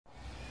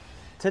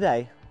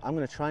Today, I'm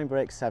going to try and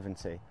break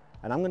 70,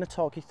 and I'm going to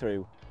talk you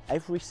through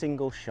every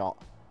single shot,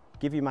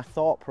 give you my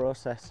thought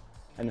process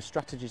and the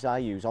strategies I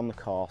use on the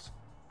course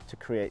to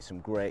create some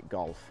great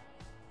golf.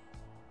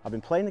 I've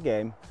been playing the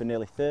game for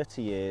nearly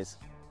 30 years,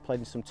 played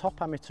in some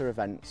top amateur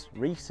events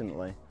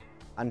recently,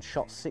 and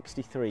shot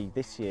 63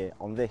 this year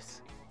on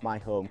this, my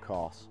home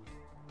course.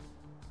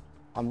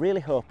 I'm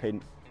really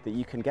hoping that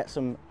you can get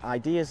some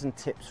ideas and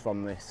tips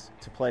from this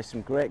to play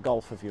some great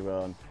golf of your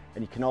own,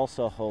 and you can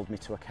also hold me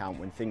to account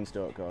when things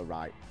don't go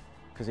right,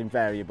 because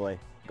invariably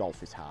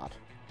golf is hard.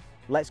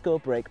 Let's go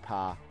break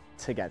par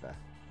together.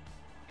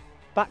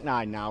 Back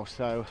 9 now,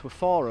 so we're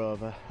 4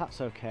 over,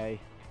 that's okay.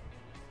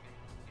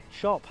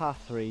 Short par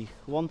 3,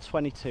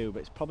 122, but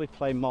it's probably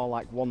playing more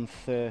like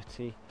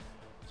 130.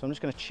 So I'm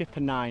just going to chip a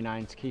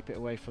 9-iron to keep it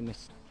away from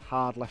this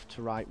hard left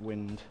to right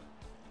wind.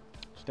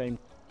 Just aim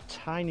a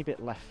tiny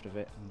bit left of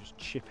it and just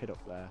chip it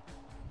up there.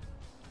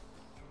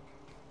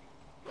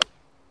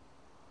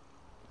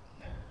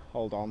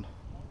 Hold on.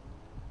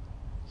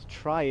 It's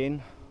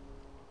trying.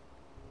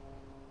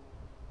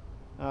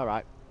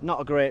 Alright, not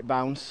a great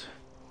bounce.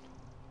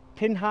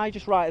 Pin high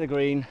just right of the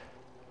green.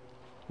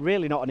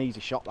 Really not an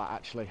easy shot that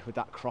actually, with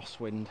that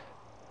crosswind.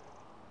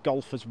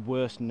 Golfer's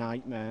worst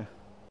nightmare.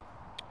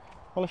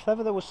 Well, if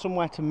ever there was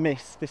somewhere to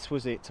miss, this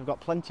was it. I've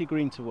got plenty of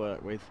green to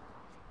work with.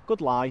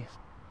 Good lie.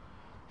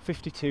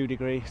 52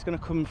 degree. It's going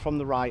to come from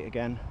the right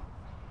again.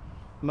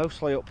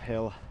 Mostly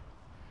uphill.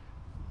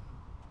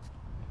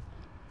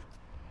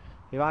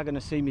 You are going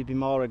to see me be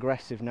more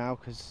aggressive now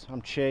because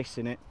I'm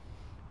chasing it.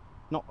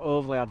 Not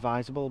overly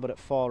advisable, but at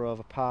 4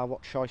 over par,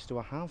 what choice do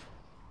I have?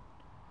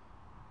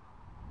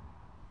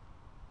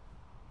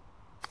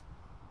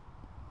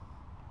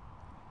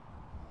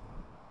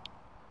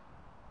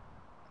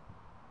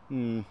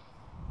 I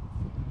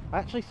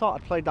actually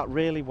thought I'd played that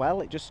really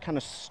well. It just kind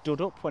of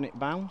stood up when it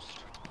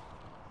bounced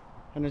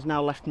and has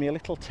now left me a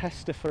little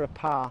tester for a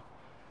par.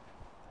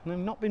 And I've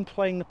not been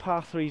playing the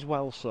par 3s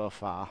well so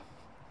far,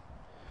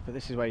 but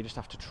this is where you just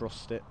have to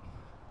trust it.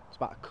 It's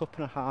about a cup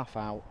and a half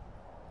out.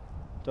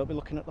 Don't be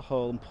looking at the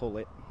hole and pull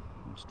it.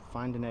 Just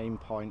find an aim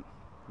point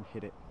and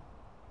hit it.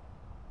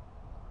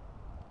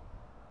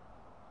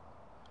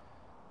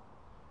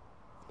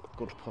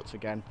 Good putt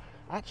again.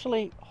 I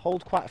actually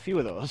hold quite a few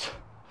of those.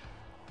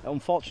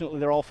 Unfortunately,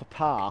 they're all for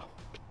par.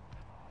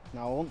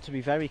 Now, I want to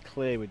be very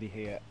clear with you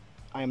here.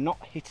 I am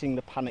not hitting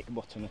the panic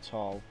button at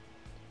all.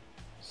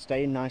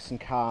 Staying nice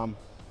and calm.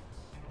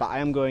 But I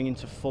am going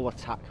into full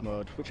attack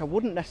mode, which I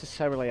wouldn't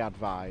necessarily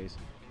advise.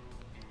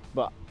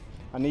 But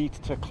I need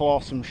to claw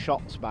some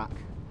shots back.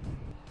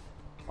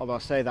 Although I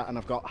say that and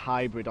I've got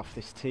hybrid off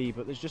this tee,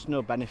 but there's just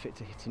no benefit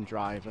to hitting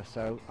driver.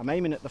 So I'm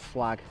aiming at the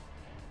flag.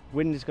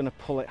 Wind is going to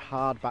pull it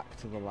hard back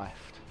to the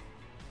left.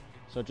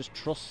 So just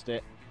trust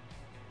it.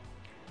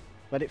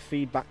 Let it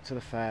feed back to the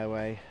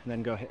fairway and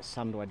then go hit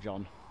sand wedge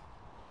on.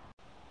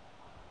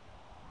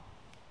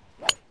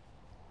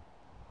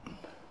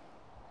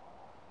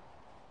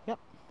 Yep,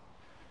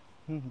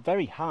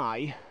 very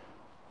high.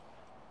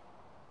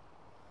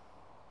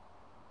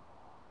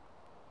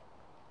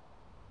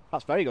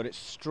 That's very good. It's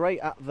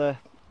straight at the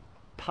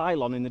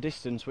pylon in the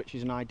distance, which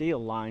is an ideal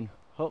line.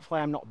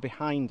 Hopefully I'm not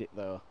behind it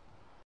though.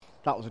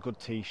 That was a good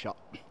tee shot.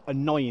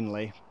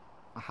 Annoyingly,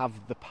 I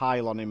have the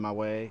pylon in my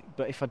way,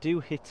 but if I do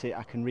hit it,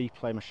 I can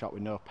replay my shot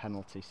with no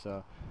penalty,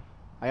 so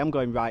I am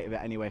going right of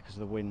it anyway because of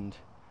the wind.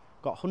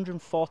 Got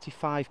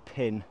 145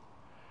 pin,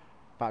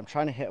 but I'm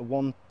trying to hit a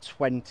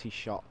 120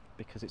 shot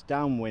because it's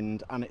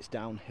downwind and it's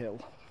downhill.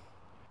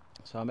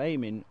 So I'm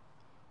aiming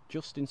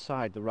just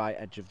inside the right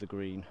edge of the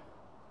green.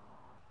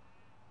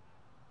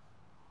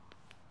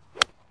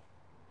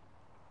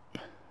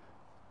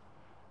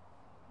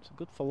 It's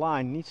good for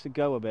line, needs to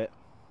go a bit.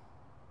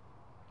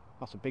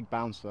 That's a big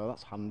bounce though,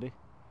 that's handy.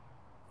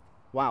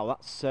 Wow,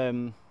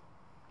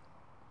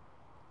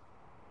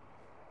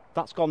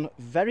 that's gone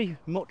very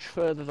much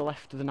further to the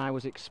left than I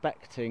was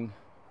expecting,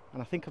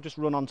 and I think I've just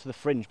run onto the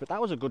fringe, but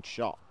that was a good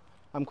shot.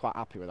 I'm quite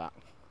happy with that.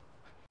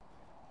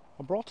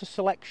 I brought a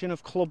selection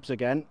of clubs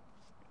again,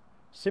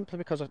 simply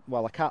because,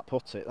 well, I can't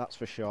putt it, that's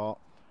for sure.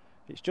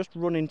 It's just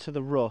run into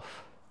the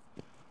rough,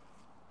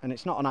 and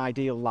it's not an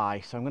ideal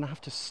lie, so I'm going to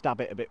have to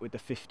stab it a bit with the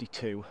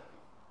 52.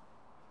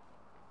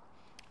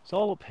 It's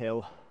all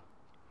uphill,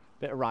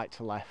 bit of right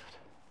to left.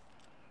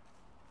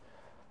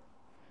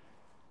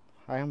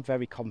 I am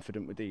very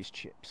confident with these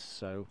chips,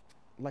 so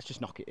let's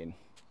just knock it in.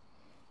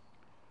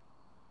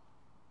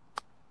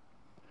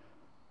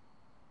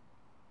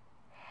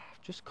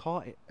 I've just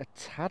caught it a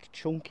tad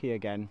chunky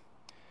again.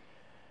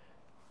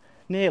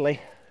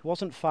 Nearly,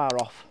 wasn't far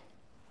off.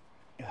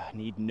 I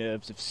need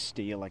nerves of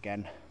steel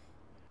again.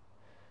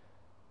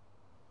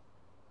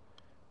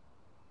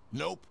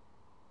 Nope.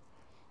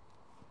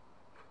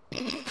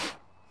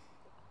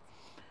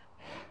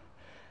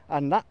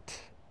 And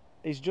that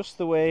is just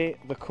the way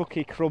the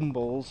cookie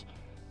crumbles.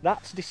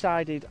 That's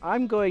decided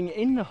I'm going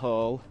in the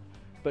hole,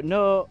 but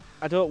no,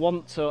 I don't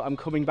want to, I'm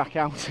coming back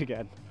out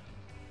again.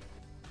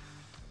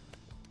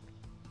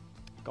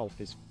 Golf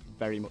is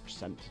very much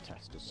sent to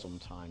testers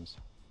sometimes.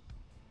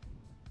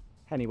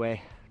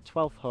 Anyway,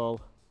 12th hole.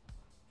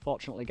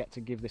 Fortunately get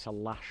to give this a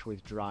lash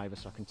with driver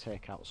so I can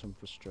take out some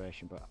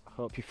frustration, but I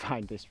hope you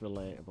find this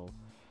relatable.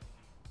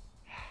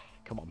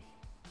 Come on,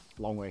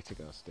 long way to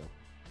go still.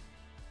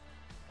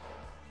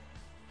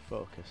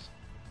 Focus.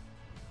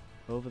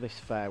 Over this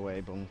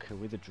fairway bunker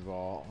with a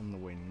draw on the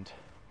wind.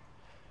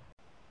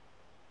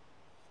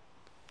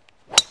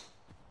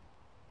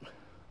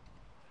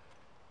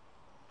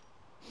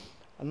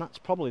 And that's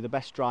probably the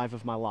best drive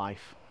of my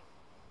life.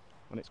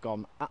 And it's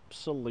gone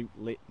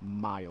absolutely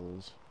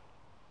miles.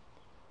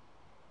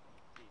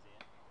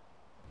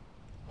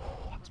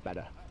 That's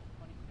better.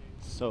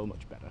 So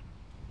much better.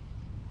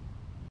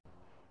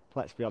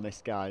 Let's be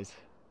honest, guys.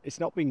 It's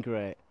not been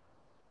great.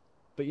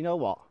 But you know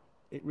what?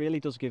 It really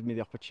does give me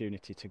the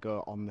opportunity to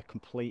go on the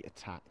complete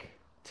attack,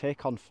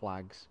 take on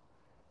flags,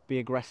 be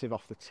aggressive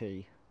off the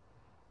tee.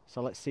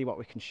 So let's see what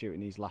we can shoot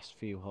in these last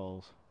few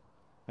holes.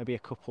 Maybe a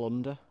couple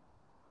under,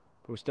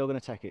 but we're still going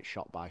to take it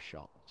shot by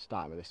shot,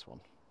 starting with this one.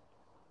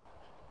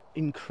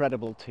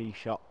 Incredible tee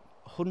shot,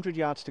 100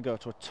 yards to go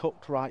to a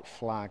tucked right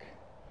flag,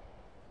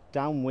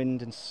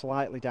 downwind and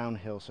slightly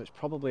downhill, so it's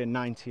probably a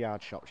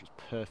 90-yard shot, which is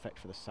perfect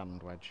for the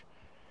sand wedge.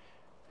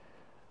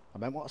 I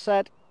meant what I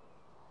said,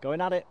 going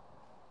at it.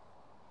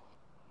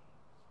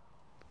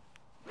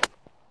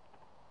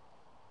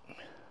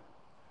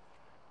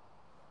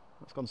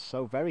 That's gone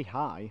so very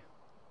high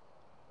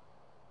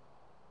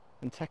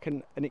and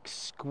taken an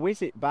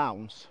exquisite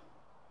bounce.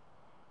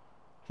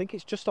 I think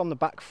it's just on the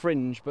back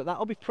fringe, but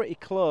that'll be pretty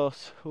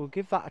close. We'll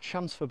give that a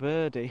chance for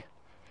birdie,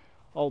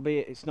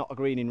 albeit it's not a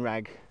green in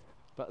reg,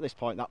 but at this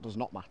point that does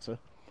not matter.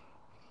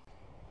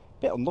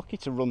 Bit unlucky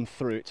to run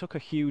through, it took a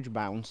huge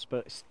bounce,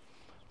 but it's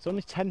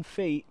only 10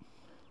 feet.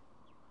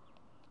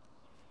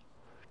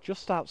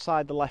 Just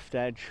outside the left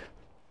edge.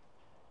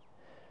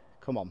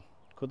 Come on,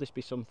 could this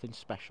be something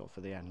special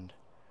for the end?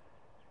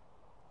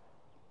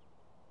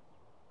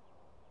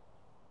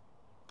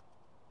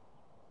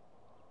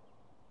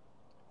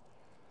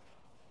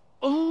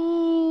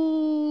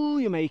 Oh,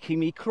 you're making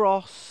me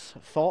cross.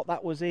 Thought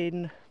that was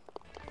in.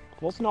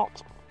 Was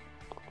not.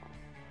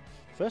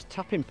 First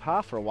tapping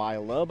par for a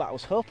while though, but I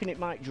was hoping it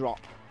might drop.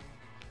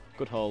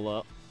 Good hole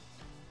though.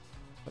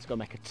 Let's go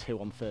make a 2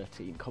 on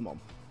 13, come on.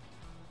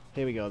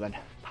 Here we go then,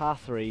 par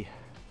 3.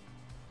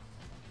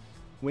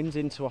 Wind's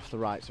into off the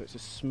right, so it's a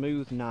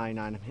smooth 9-9.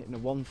 I'm hitting a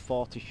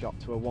 140 shot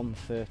to a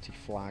 130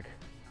 flag.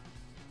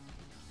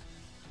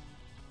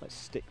 Let's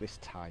stick this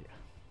tight.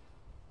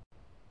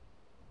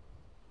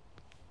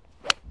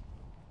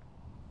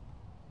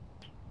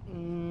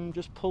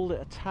 Just pulled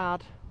it a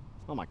tad.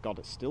 Oh my god,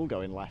 it's still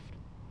going left.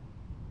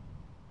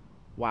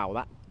 Wow,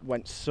 that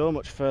went so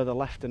much further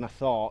left than I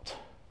thought.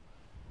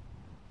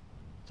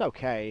 It's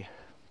okay,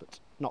 but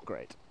not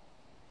great.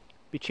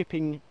 Be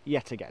chipping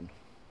yet again.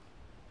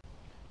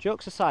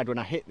 Jokes aside, when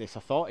I hit this I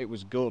thought it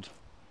was good.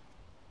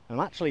 I'm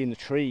actually in the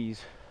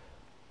trees.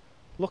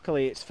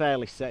 Luckily it's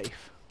fairly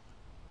safe.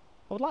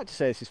 I would like to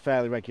say this is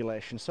fairly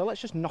regulation, so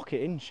let's just knock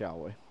it in, shall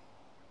we?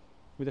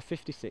 With a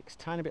 56,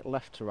 tiny bit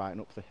left to right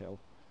and up the hill.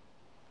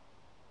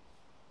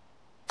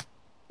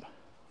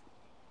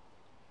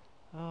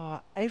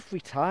 Oh, every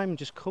time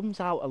just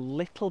comes out a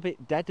little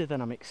bit deader than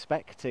I'm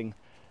expecting.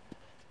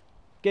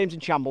 Game's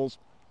in shambles.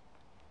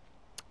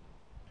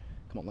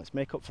 Come on, let's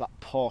make up for that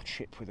poor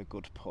chip with a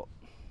good putt.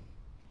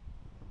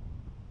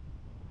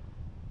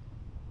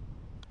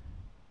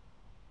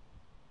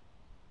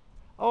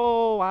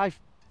 Oh, I've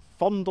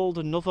fondled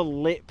another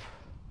lip.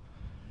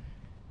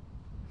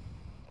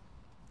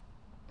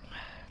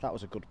 That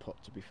was a good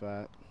putt, to be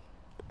fair.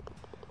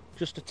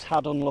 Just a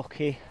tad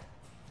unlucky.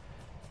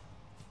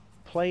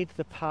 Played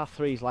the par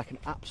 3s like an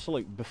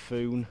absolute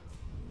buffoon.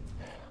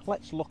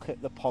 Let's look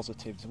at the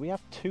positives. We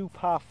have 2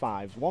 par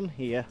 5s, one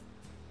here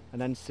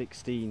and then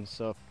 16,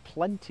 so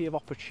plenty of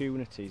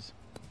opportunities.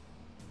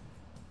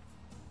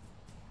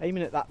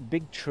 Aiming at that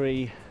big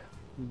tree,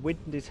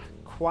 wind is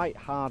quite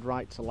hard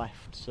right to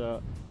left,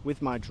 so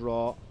with my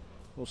draw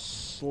we'll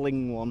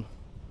sling one.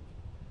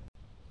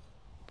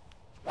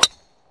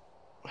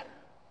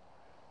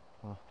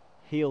 Oh,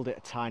 heeled it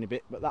a tiny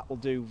bit, but that will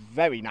do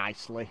very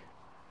nicely.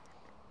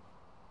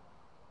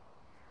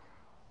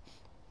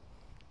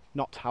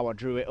 Not how I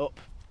drew it up,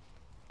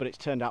 but it's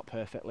turned out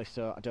perfectly,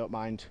 so I don't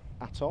mind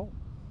at all.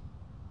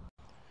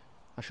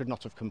 I should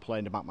not have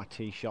complained about my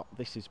tee shot.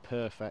 This is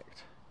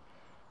perfect.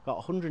 Got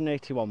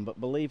 181, but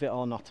believe it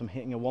or not, I'm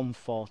hitting a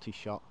 140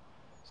 shot.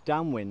 It's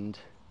downwind,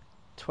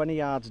 20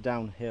 yards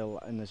downhill,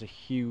 and there's a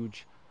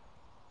huge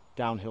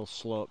downhill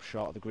slope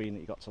short of the green that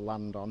you got to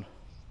land on.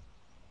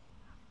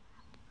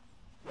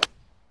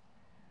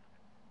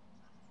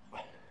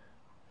 Well,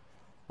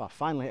 I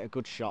finally hit a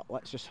good shot.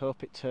 Let's just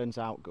hope it turns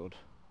out good.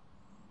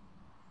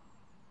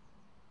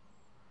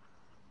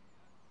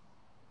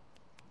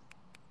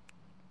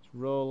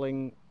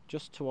 Rolling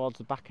just towards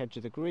the back edge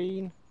of the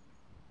green.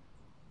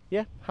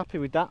 Yeah, happy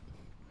with that.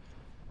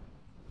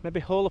 Maybe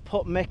hole a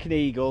putt and make an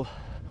eagle.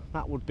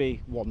 That would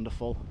be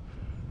wonderful.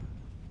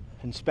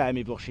 And spare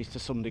me blushes to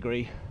some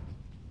degree.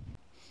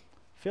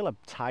 feel a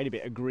tiny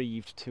bit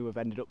aggrieved to have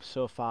ended up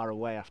so far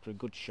away after a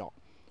good shot,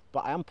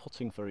 but I am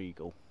putting for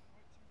eagle,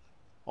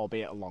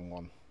 albeit a long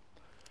one.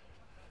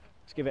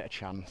 Let's give it a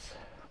chance.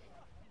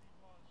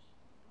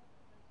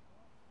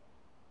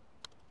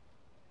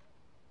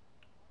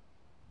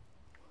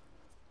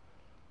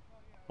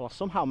 Well, I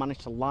somehow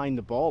managed to line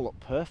the ball up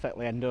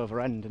perfectly end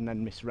over end and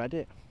then misread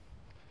it.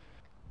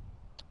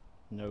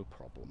 No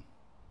problem.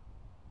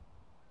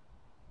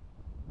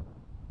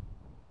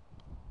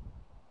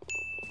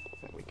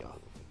 There we go.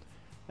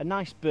 A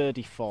nice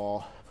birdie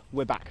 4.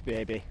 We're back,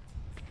 baby,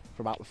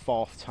 for about the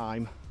 4th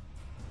time.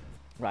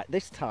 Right,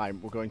 this time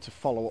we're going to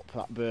follow up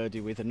that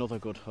birdie with another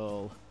good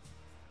hole.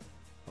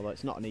 Although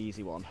it's not an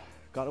easy one.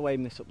 Got to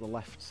aim this up the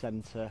left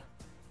centre,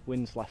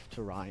 winds left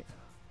to right,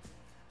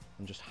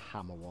 and just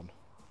hammer one.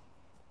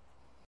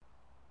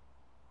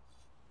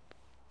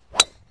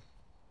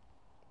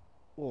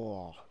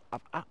 Oh,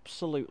 I've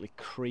absolutely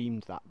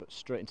creamed that, but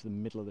straight into the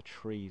middle of the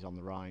trees on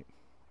the right.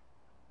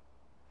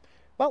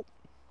 Well,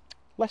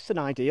 less than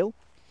ideal,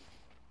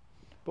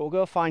 but we'll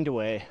go find a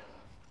way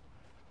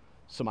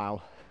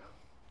somehow.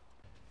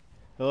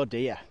 Oh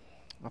dear,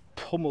 I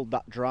pummeled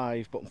that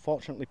drive, but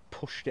unfortunately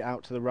pushed it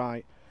out to the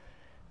right.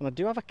 And I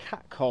do have a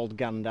cat called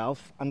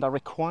Gandalf, and I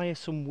require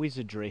some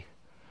wizardry.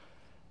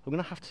 I'm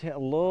going to have to hit a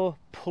low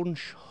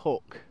punch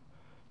hook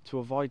to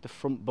avoid the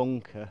front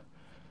bunker.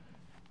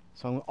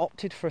 So I'm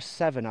opted for a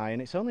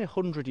 7-iron. It's only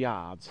 100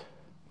 yards.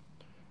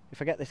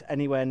 If I get this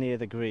anywhere near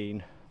the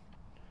green,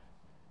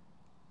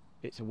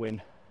 it's a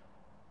win.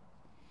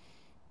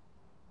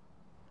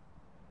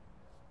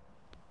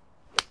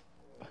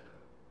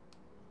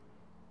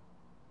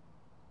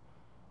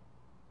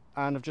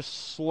 And I've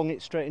just slung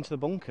it straight into the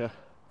bunker.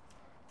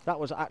 That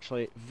was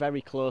actually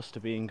very close to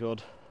being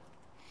good.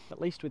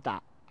 At least with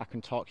that, I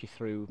can talk you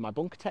through my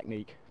bunker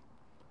technique.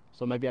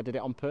 So maybe I did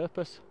it on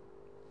purpose.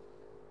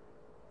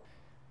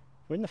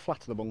 We're in the flat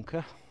of the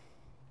bunker,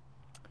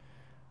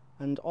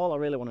 and all I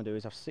really want to do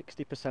is have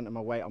 60% of my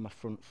weight on my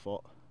front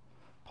foot,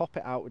 pop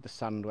it out with the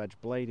sand wedge,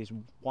 blade is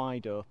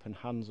wide open,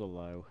 hands are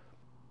low,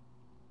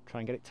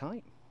 try and get it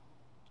tight.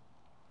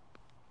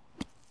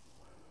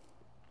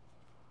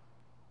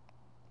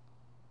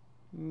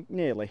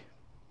 Nearly.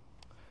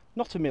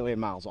 Not a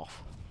million miles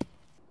off.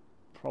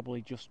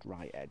 Probably just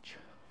right edge.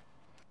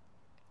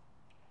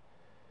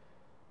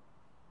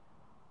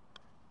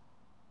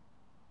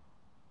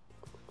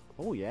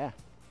 Oh yeah.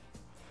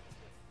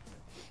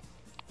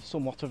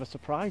 Somewhat of a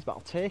surprise, but I'll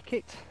take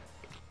it.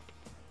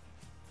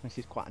 This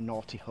is quite a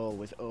naughty hole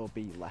with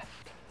OB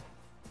left.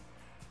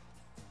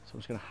 So I'm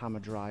just going to hammer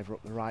driver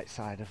up the right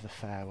side of the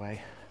fairway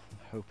and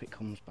hope it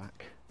comes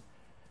back.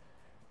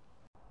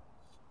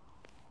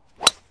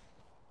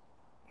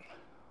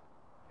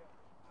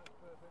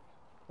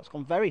 That's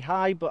gone very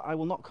high, but I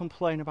will not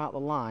complain about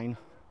the line.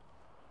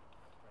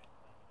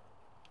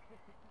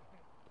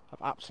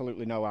 I've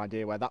absolutely no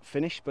idea where that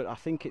finished, but I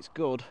think it's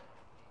good.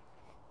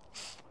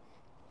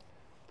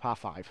 Par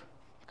 5.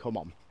 Come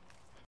on.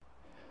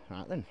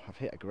 Right then, I've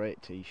hit a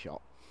great tee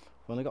shot.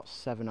 I've only got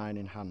 7-iron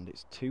in hand.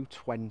 It's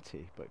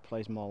 220, but it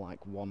plays more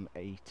like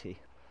 180.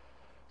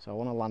 So I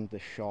want to land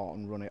this short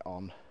and run it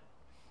on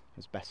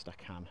as best I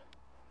can.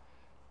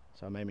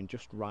 So I'm aiming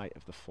just right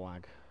of the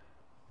flag.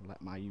 Let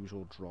my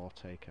usual draw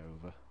take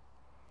over.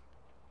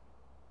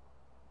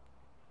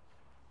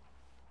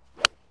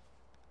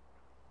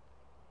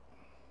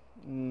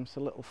 It's a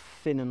little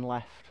thin and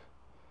left.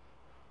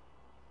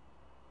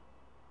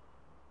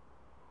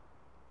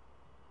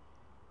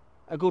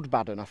 A good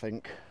bad one, I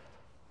think.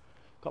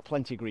 Got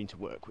plenty of green to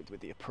work with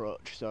the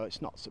approach, so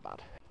it's not so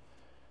bad.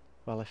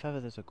 Well, if ever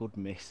there's a good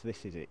miss,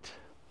 this is it.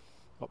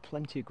 Got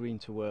plenty of green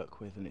to work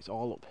with, and it's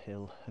all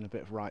uphill and a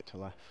bit of right to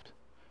left.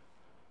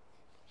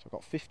 So I've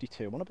got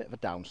 52. I'm on a bit of a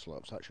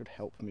downslope, so that should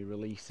help me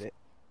release it.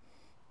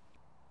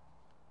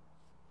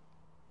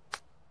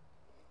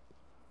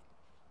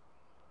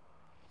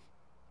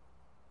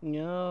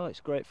 No,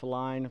 it's great for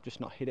line. I've just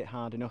not hit it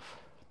hard enough.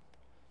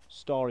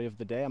 Story of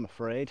the day, I'm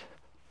afraid.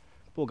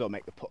 We'll go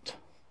make the putt.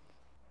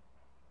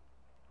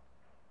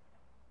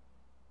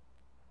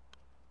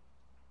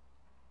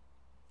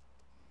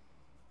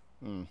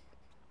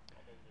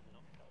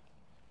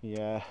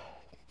 Yeah,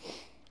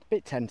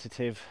 bit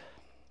tentative,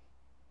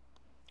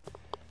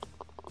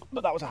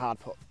 but that was a hard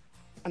putt,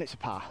 and it's a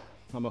par.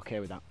 I'm okay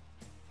with that.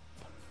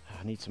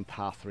 I need some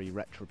par 3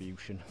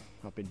 retribution.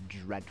 I've been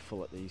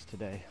dreadful at these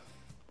today.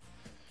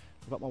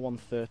 I've got my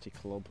 130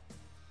 club,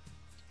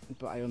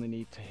 but I only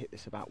need to hit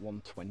this about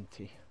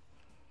 120.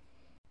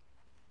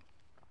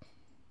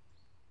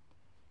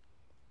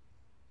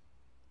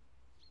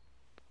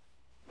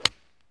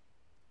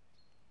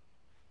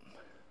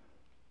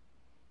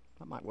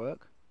 That might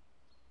work.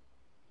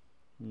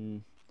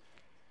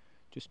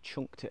 Just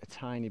chunked it a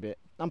tiny bit.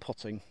 I'm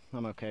putting,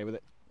 I'm okay with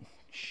it.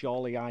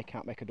 Surely I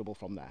can't make a double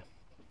from there.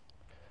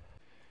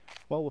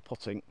 While we're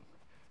putting,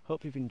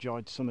 hope you've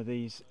enjoyed some of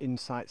these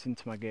insights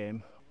into my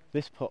game.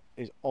 This putt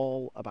is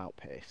all about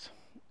pace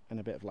and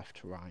a bit of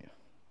left to right,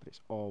 but it's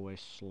always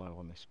slow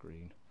on this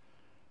green.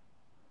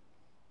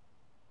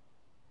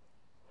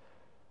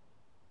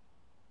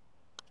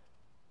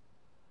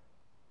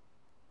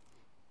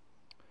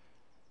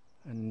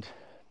 and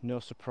no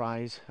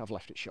surprise, I've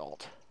left it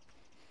short.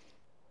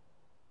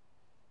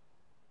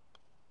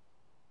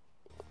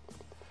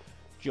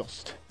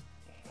 Just.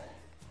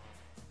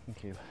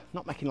 Thank you.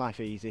 Not making life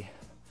easy,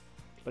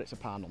 but it's a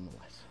par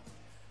nonetheless.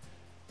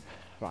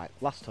 Right,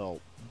 last hole.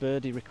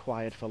 Birdie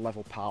required for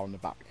level par on the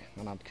back,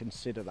 and I'd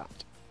consider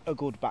that a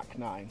good back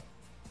nine.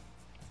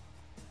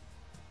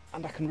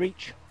 And I can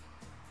reach,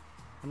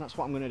 and that's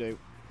what I'm going to do.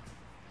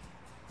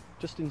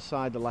 Just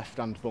inside the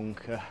left-hand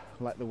bunker,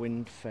 let the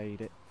wind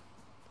fade it.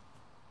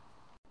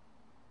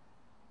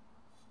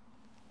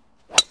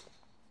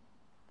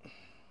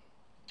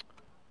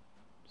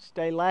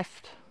 Stay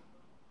left.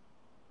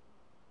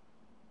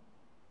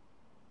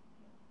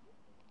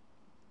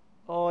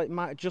 Oh, it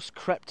might have just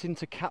crept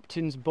into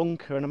captain's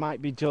bunker and I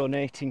might be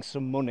donating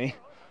some money.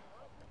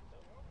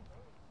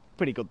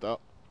 Pretty good though.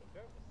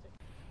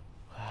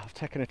 I've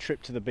taken a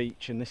trip to the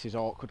beach and this is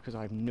awkward because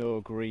I have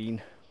no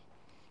green.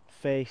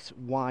 Face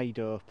wide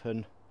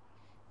open,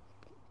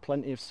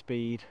 plenty of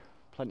speed,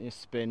 plenty of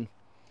spin,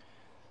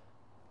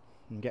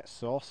 and get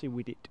saucy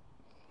with it.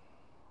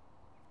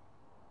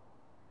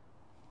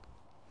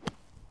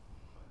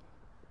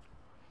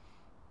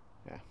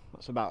 Yeah,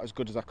 that's about as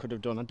good as I could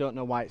have done. I don't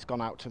know why it's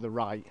gone out to the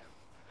right,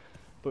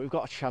 but we've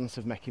got a chance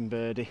of making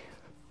birdie,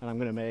 and I'm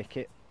going to make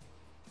it.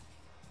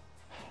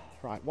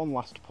 Right, one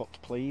last putt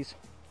please.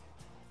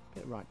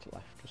 Bit right to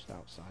left, just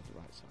outside the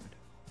right side.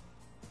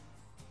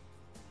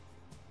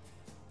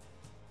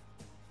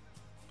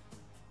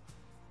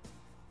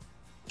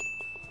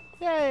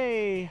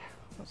 Yay!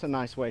 That's a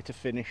nice way to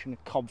finish and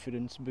a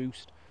confidence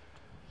boost.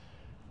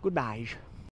 Goodbye.